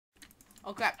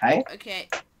Oh crap. Hey? Okay.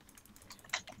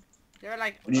 There are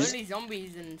like What is- only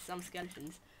zombies and some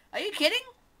skeletons. Are you kidding?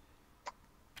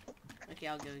 Okay,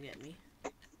 I'll go get me.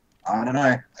 I don't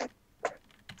know.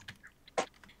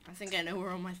 I think I know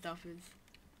where all my stuff is.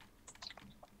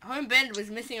 Home bend was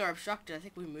missing or obstructed. I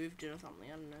think we moved it or something.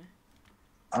 I don't know.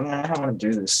 I don't know how I'm gonna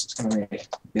do this. It's gonna be a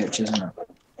bitch, isn't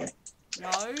it?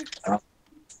 No.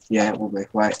 Yeah, it will be.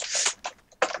 Wait.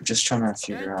 I'm just trying to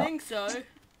figure Don't out. think so.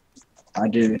 I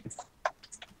do.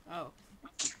 Oh.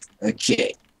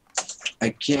 Okay. I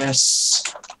guess.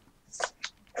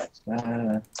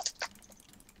 Can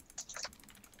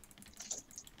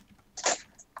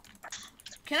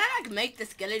I like make the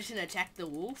skeleton attack the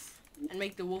wolf and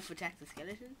make the wolf attack the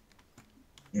skeleton?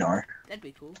 No. That'd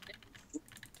be cool.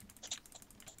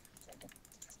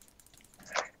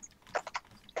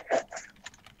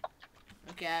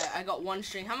 Okay, I got one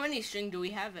string. How many string do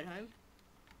we have at home?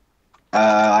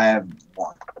 I have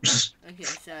one. Okay,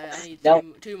 so I need No.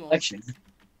 two more. Collection.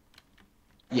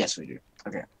 Yes, we do.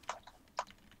 Okay.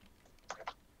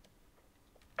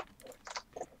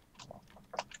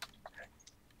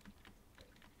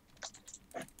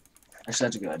 Actually,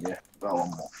 that's a good idea. Well, one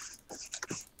more.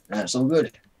 That's all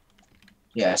good.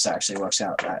 Yes, actually works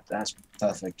out. That's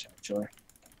perfect, actually.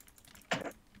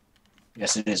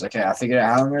 Yes, it is. Okay, I figured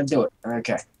out how I'm gonna do it.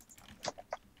 Okay.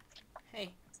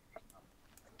 Hey.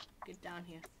 Get down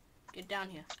here. Get down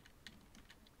here.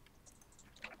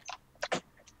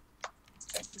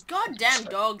 Goddamn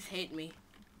dogs hate me.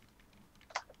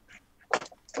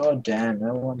 God damn,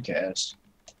 no one cares.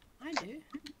 I do.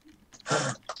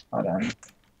 Hold on.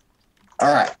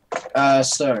 Alright.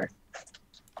 So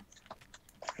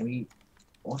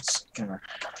what's gonna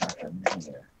happen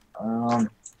here?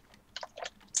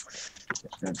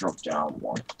 It's gonna drop down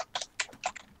one.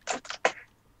 That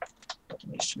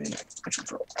needs to be which will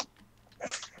drop.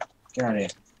 Get out of here.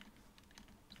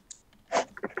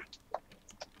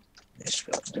 Needs to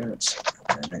be like this.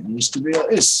 And it needs to be like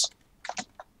this.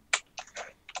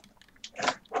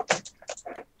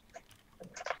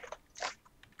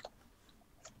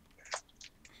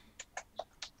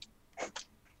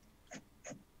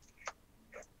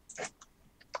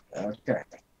 Okay. I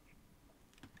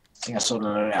think I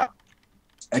sorted it out.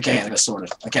 Okay, I got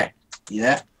sorted. Okay. You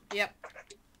there? Yep.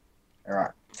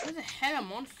 Alright. Where the hell are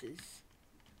monsters?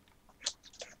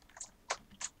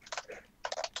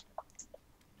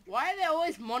 Why are there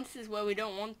always monsters where we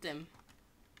don't want them?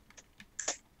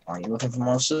 Are you looking for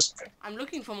monsters? I'm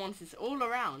looking for monsters all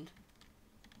around.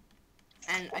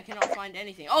 And I cannot find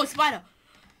anything. Oh, spider!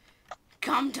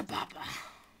 Come to Papa.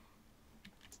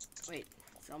 Wait,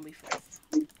 zombie first.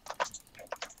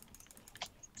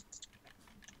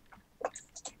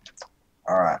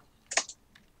 Alright.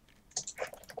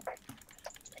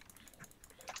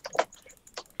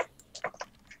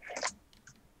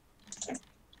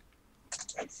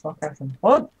 Fuck happened?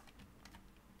 What?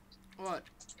 What?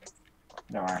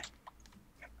 No, I.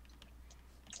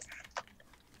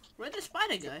 Where'd the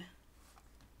spider go?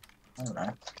 I don't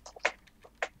know.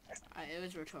 It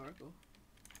was rhetorical.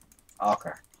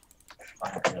 Okay.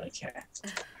 I don't really care.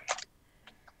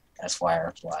 That's why I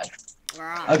replied.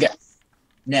 Right. Okay.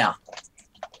 Now,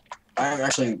 I'm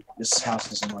actually, this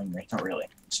house is annoying me. Not really.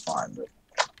 It's fine, but.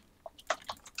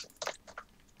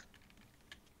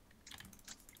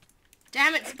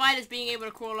 Damn it, spiders being able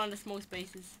to crawl under small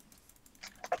spaces.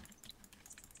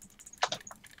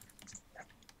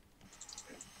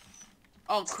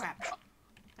 Oh crap.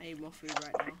 I need more food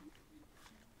right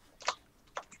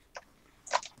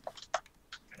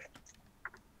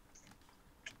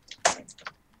now.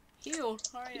 Heal,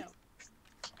 hurry up.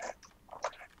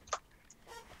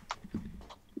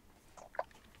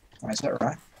 Is that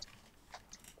right?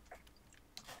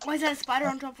 Why is that a spider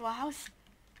on top of our house?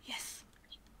 Yes.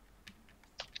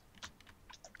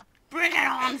 Bring it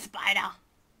on, spider!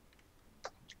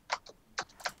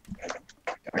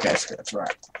 Okay, so that's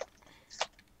right.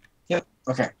 Yep,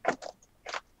 okay.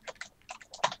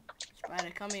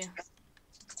 Spider, come here.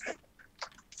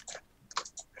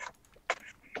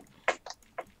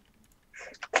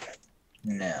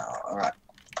 Now, alright.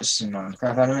 This is annoying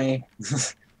crap out of me.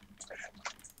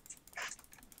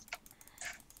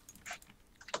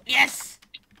 Yes!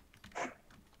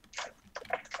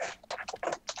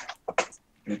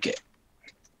 Okay.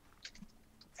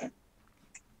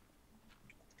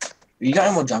 You got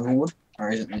any more jungle wood? Or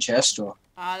is it in the chest, or?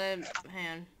 Hang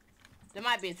on. There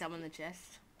might be some in the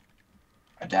chest.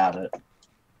 I doubt it.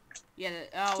 Yeah,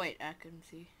 oh wait, I can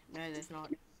see. No, there's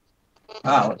not.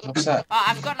 Oh, what's that? Oh,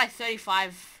 I've got like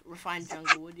 35 refined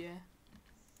jungle wood, yeah.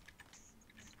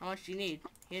 How much do you need?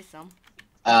 Here's some.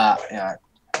 Yeah.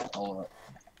 All of it.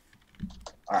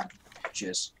 Alright.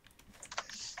 Cheers.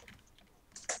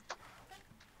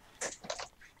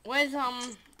 Where's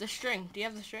the string? Do you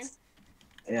have the string?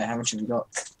 Yeah, how much have you got?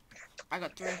 I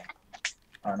got 3.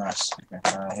 Oh, nice.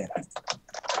 Okay, here.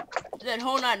 That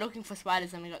whole night looking for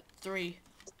spiders and I got 3.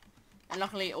 And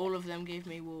luckily all of them gave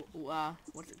me,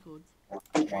 what's it called?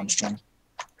 One string.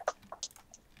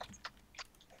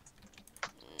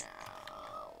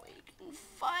 Now we can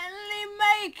finally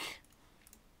make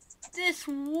this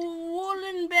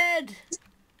woolen bed.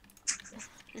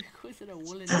 Was it a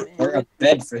woolen Or bed? a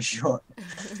bed for short.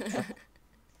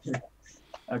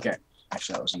 Okay.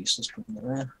 Actually, that was useless putting it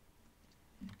there.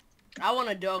 I want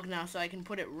a dog now so I can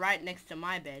put it right next to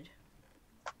my bed.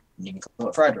 You can call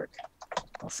it Fredrick.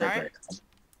 Or Sorry? Fredrick.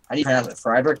 How do you pronounce it?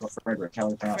 Fredrick or Fredrick? How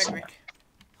do you pronounce it? Fredrick.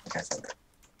 Okay, Fredrick.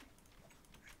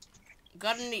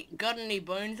 Got any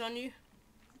bones on you?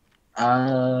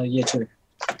 Yeah, 2.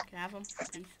 Can I have them,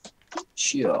 please?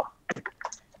 Sure.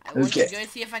 I want Okay. to go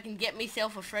see if I can get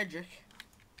myself a Fredrick.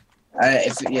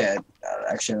 Actually, I don't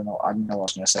know what I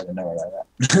was going to say to know about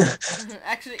that.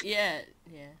 Actually, yeah.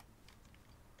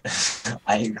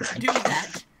 I agree. Do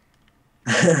that.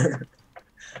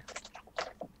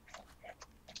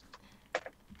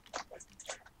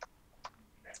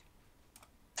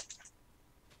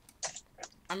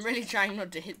 I'm really trying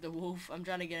not to hit the wolf. I'm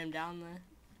trying to get him down there.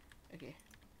 Okay.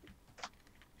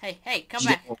 Hey, come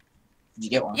back. Did you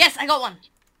get one? Yes, I got one.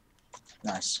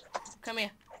 Nice. Come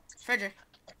here. Fredrick.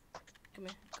 Come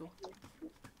here. Cool.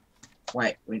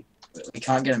 Wait, we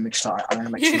can't get them mixed up. I'm going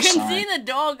to make You some can see sign. the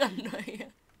dog under here.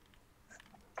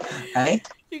 Hey?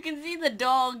 You can see the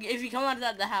dog if you come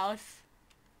outside the house.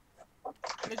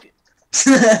 Look at...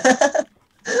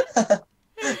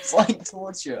 It's like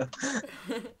torture.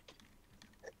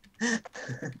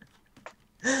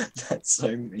 That's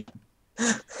so mean.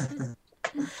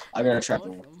 I gotta trap the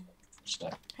Awesome.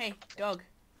 stuff. Hey, dog.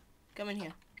 Come in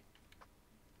here.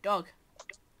 Dog.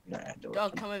 No, do it.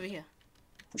 Dog, come over here.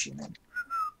 Push him in.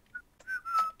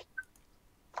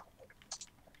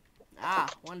 Ah,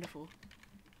 wonderful.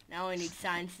 Now I need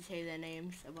signs to say their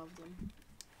names above them.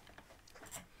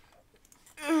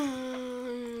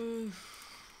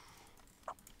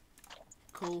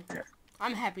 Cool. Yeah.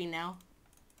 I'm happy now.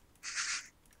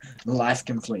 Life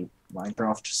complete.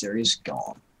 Minecraft series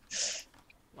gone.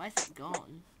 Why is it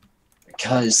gone?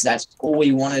 Because that's all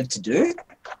we wanted to do?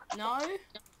 No?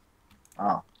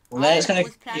 Oh. Well, then it's gonna... I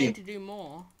was planning to do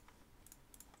more.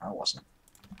 I wasn't.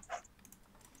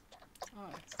 Oh.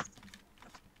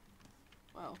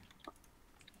 Well.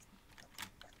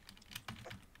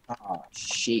 Oh,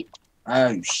 shit.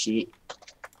 Oh, shit.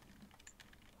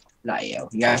 Like, yeah,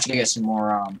 you have to get some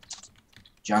more,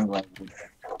 jungle wood.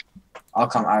 I'll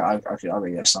come, I'll go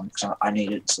get some, because I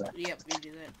need it, so. Yep, we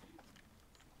do that.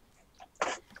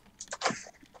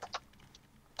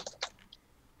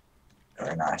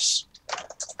 Very nice.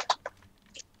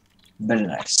 Very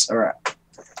nice. Alright.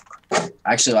 I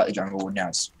actually like the jungle wood now.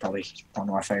 It's probably one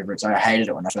of my favorites. I hated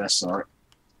it when I first saw it.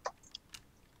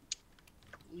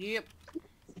 Yep.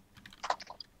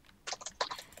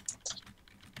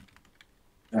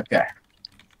 Okay.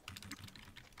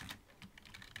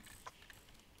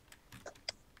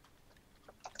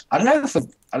 I don't know if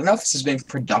this has been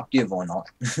productive or not.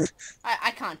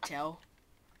 I can't tell.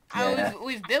 Yeah.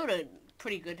 We've built a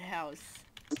pretty good house.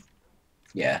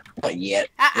 Yeah, but yet.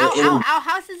 Our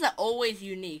houses are always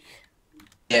unique.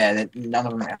 Yeah, none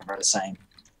of them are the same.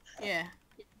 Yeah.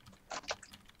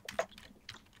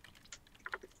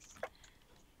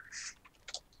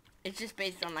 It's just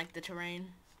based on like the terrain.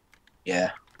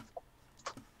 Yeah.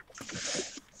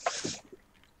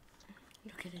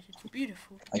 Look at it, it's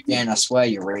beautiful. Again, I swear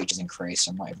your reach has increased.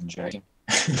 I'm not even joking.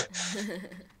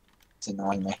 It's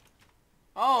annoying me.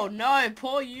 Oh no,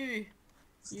 poor you.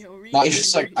 Your reach No, it's is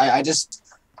just like really- I just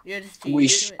You're just too used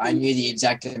wish to it. I knew the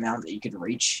exact amount that you could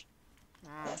reach.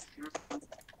 Ah.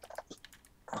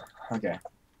 Okay.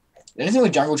 The only thing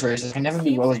with jungle trees is I can never be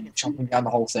Seems well like at it's- chopping down the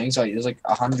whole thing. So there's like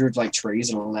 100 like trees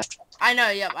that are left. I know,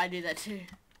 yep, I do that too.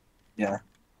 Yeah.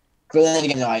 But then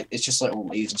again, like it's just like all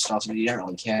leaves and stuff, so you don't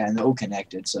really care, and they're all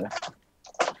connected. So.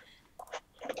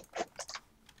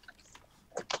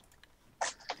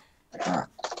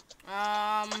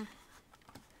 I'm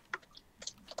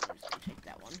just gonna take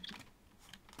that one.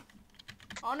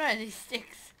 Oh no, these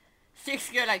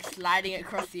sticks go like sliding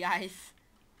across the ice.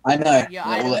 I know. Your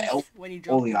all items when you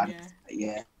drop all the them, items.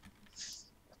 Yeah.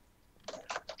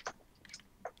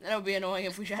 That'll be annoying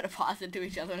if we try to pass it to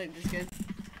each other and it just goes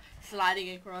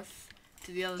sliding across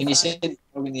to the other Can you side. see the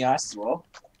dog in the ice as well?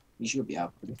 You should be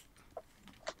able to.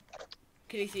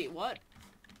 Can you see it? What?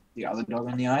 The other dog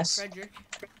in the ice. Fredrick?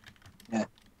 Yeah.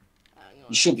 Hang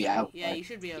You should be able. Yeah, you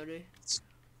should be able to.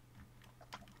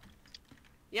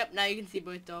 Yep, now you can see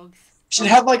both dogs. Should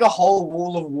have like a whole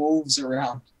wall of wolves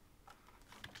around.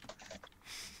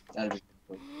 That'd be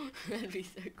cool. That'd be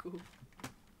so cool.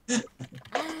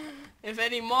 If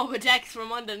any mob attacks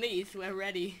from underneath, we're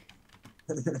ready.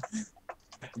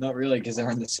 Not really, because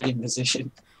they're in the same position.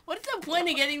 What's the point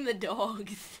of getting the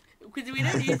dogs? Because we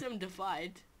don't use them to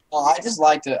fight. Well, I just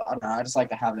like to. I don't know. I just like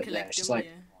to have it there. Collect It's just them, like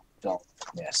yeah. dog.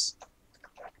 Yes.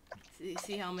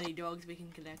 See how many dogs we can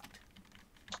collect.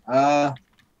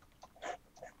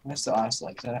 Where's the ice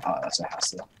lake? Oh, that's a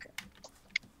house there. Okay.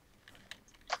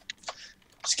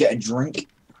 Just get a drink.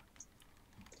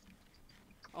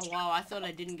 Oh wow, I thought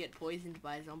I didn't get poisoned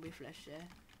by zombie flesh there.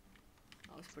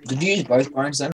 That was pretty Did you use both bones then?